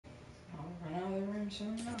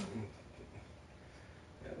saying no.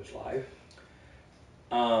 That was live.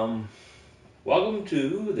 Welcome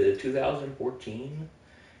to the 2014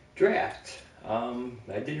 draft. I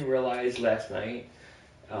didn't realize last night,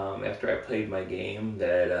 after I played my game,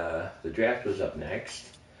 that the draft was up next.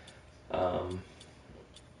 Um,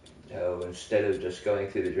 so instead of just going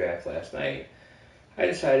through the draft last night, I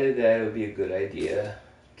decided that it would be a good idea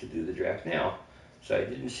to do the draft now. So I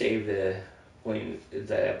didn't save the point at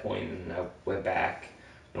that point, and I went back.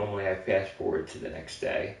 Normally I fast forward to the next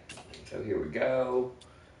day. So here we go.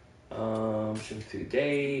 Swim through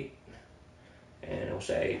date, and it'll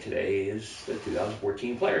say today is the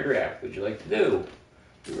 2014 player draft. What'd you like to do?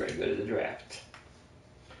 We're ready to go to the draft.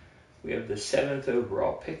 We have the 7th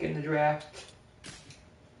overall pick in the draft.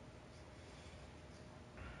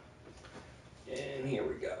 And here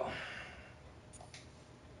we go.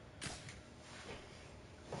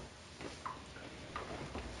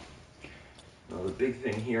 Now the big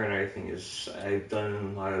thing here and everything is I've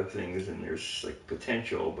done a lot of things and there's like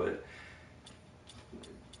potential, but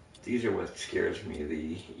these are what scares me,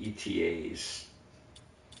 the ETAs.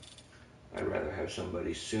 I'd rather have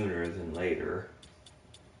somebody sooner than later.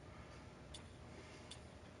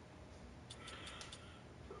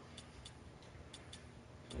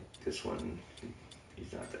 Like this one,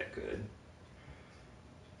 he's not that good.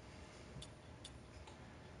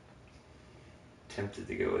 Tempted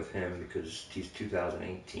to go with him because he's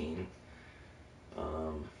 2018.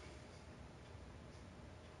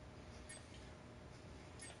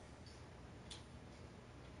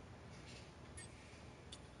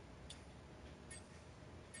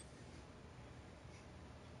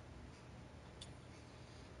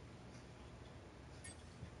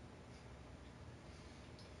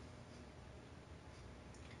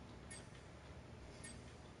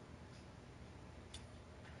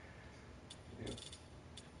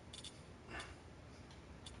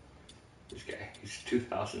 This guy, he's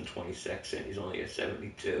 2026 and he's only a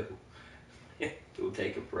 72. It will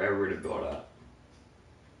take him forever to build up.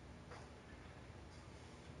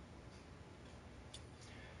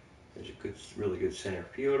 There's a good, really good center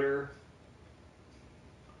fielder.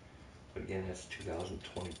 But again, that's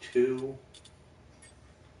 2022. So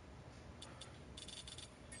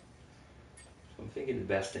I'm thinking the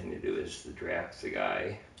best thing to do is to draft the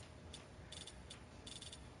guy.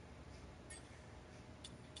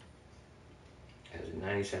 Has a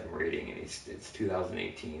 97 rating and it's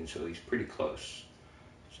 2018, so he's pretty close.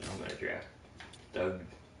 So I'm going to draft Doug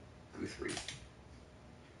Guthrie.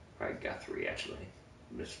 Probably Guthrie, actually.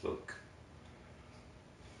 Misspoke.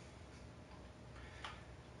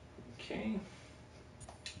 Okay.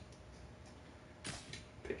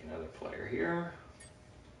 Pick another player here.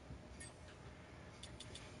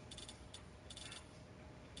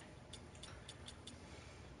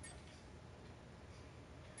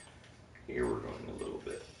 Here we're going a little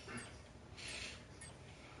bit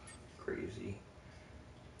crazy.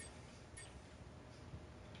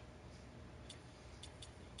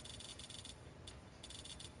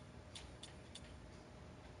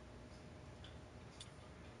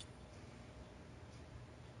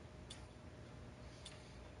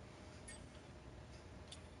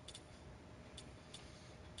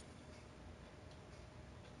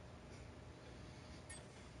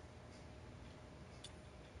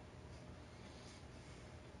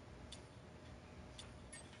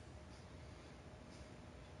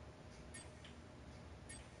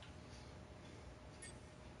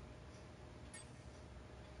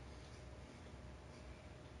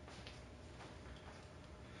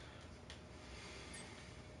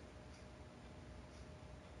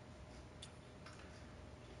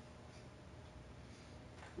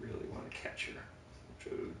 Really want a catcher. So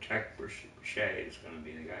Jack Boucher is going to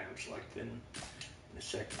be the guy I'm selecting in the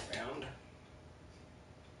second round.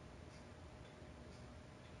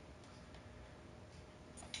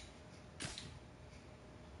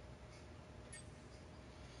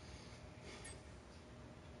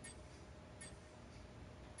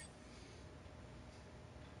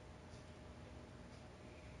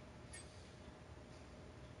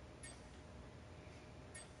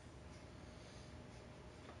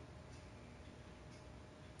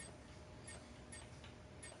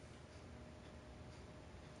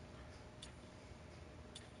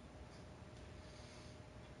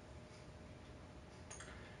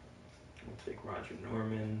 We'll take Roger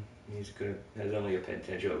Norman. He's good. Has only a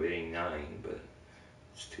potential of hitting 9, but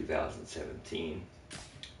it's 2017.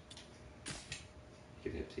 He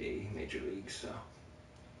could hit the major leagues, so.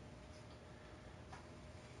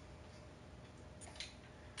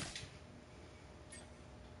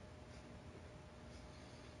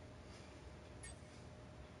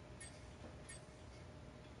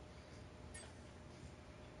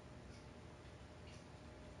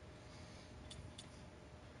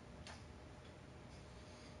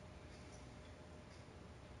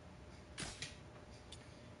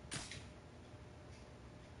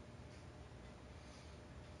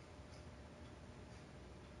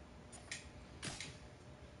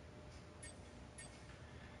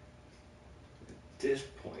 this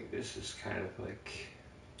point, this is kind of like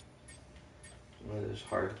one of those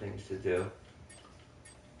hard things to do.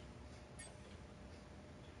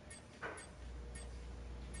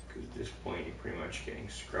 Because at this point, you're pretty much getting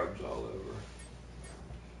scrubs all over.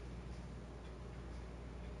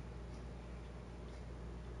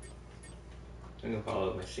 I'm going to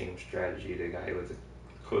follow my same strategy. The guy with the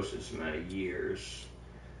closest amount of years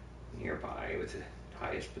nearby with the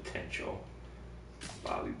highest potential,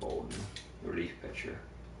 Bobby Bolden, relief pitcher.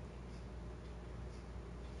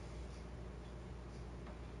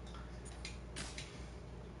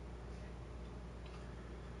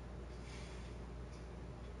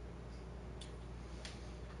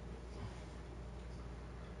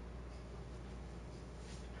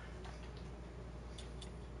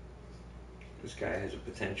 This guy has a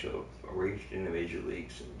potential reached in the major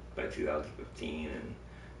leagues by 2015 and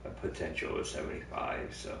a potential of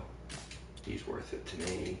 75, so he's worth it to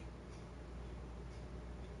me.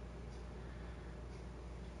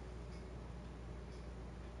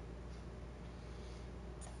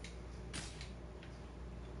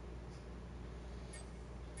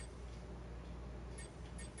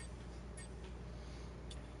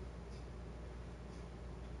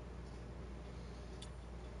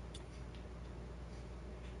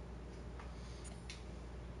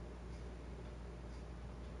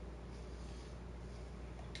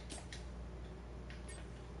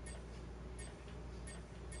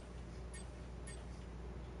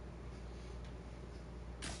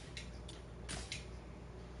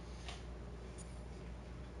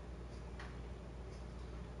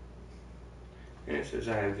 And it says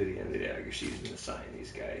I have to the end of the regular season to sign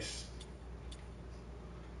these guys.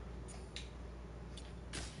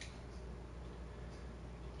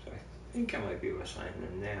 So I think I might be able to sign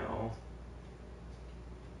them now.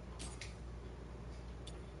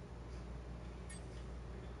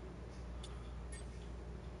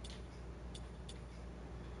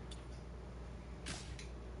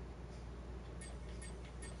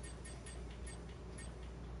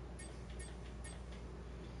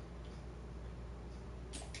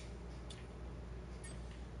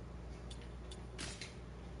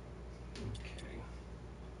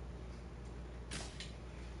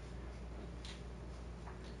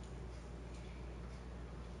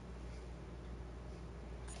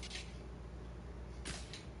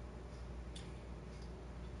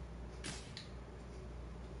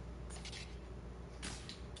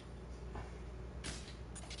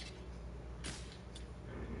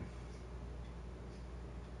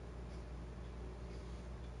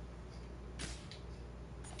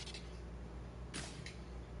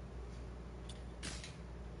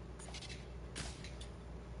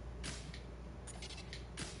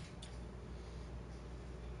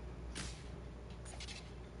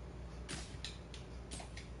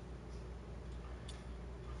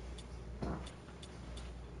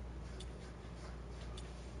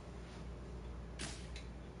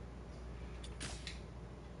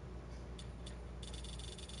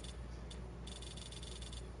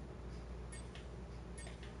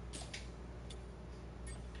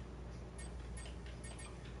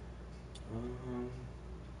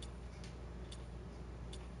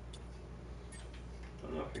 I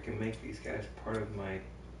don't know if I can make these guys part of my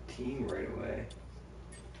team right away.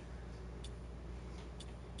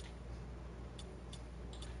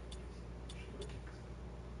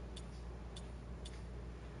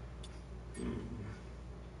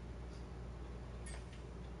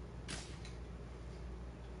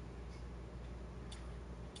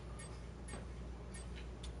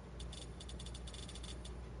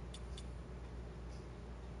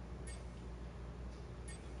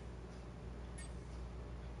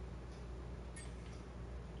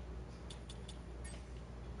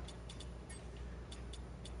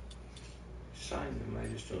 Sign them, I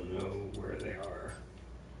just don't know where they are.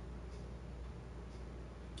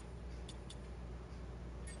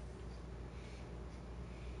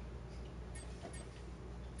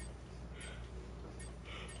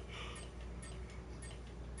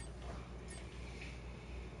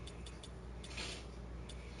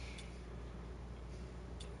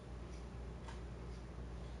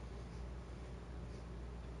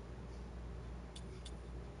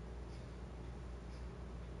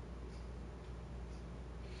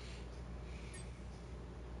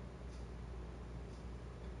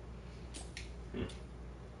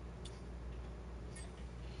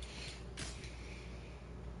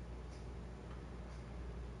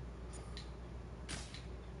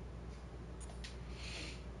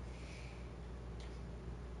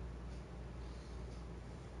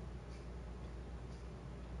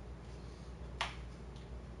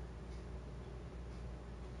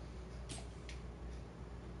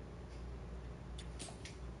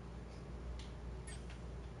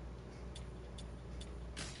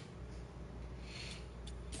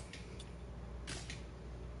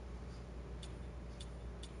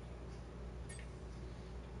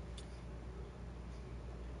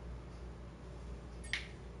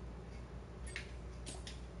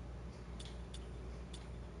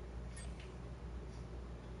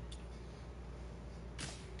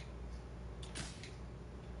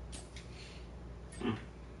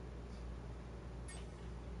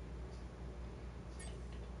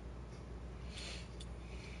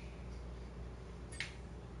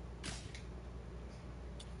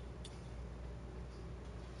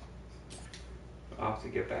 I'll have to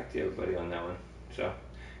get back to everybody on that one. So,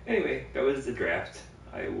 anyway, that was the draft.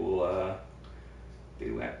 I will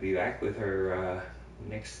be back with her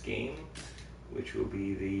next game, which will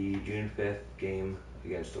be the June 5th game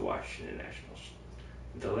against the Washington Nationals.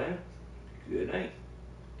 Until then, good night.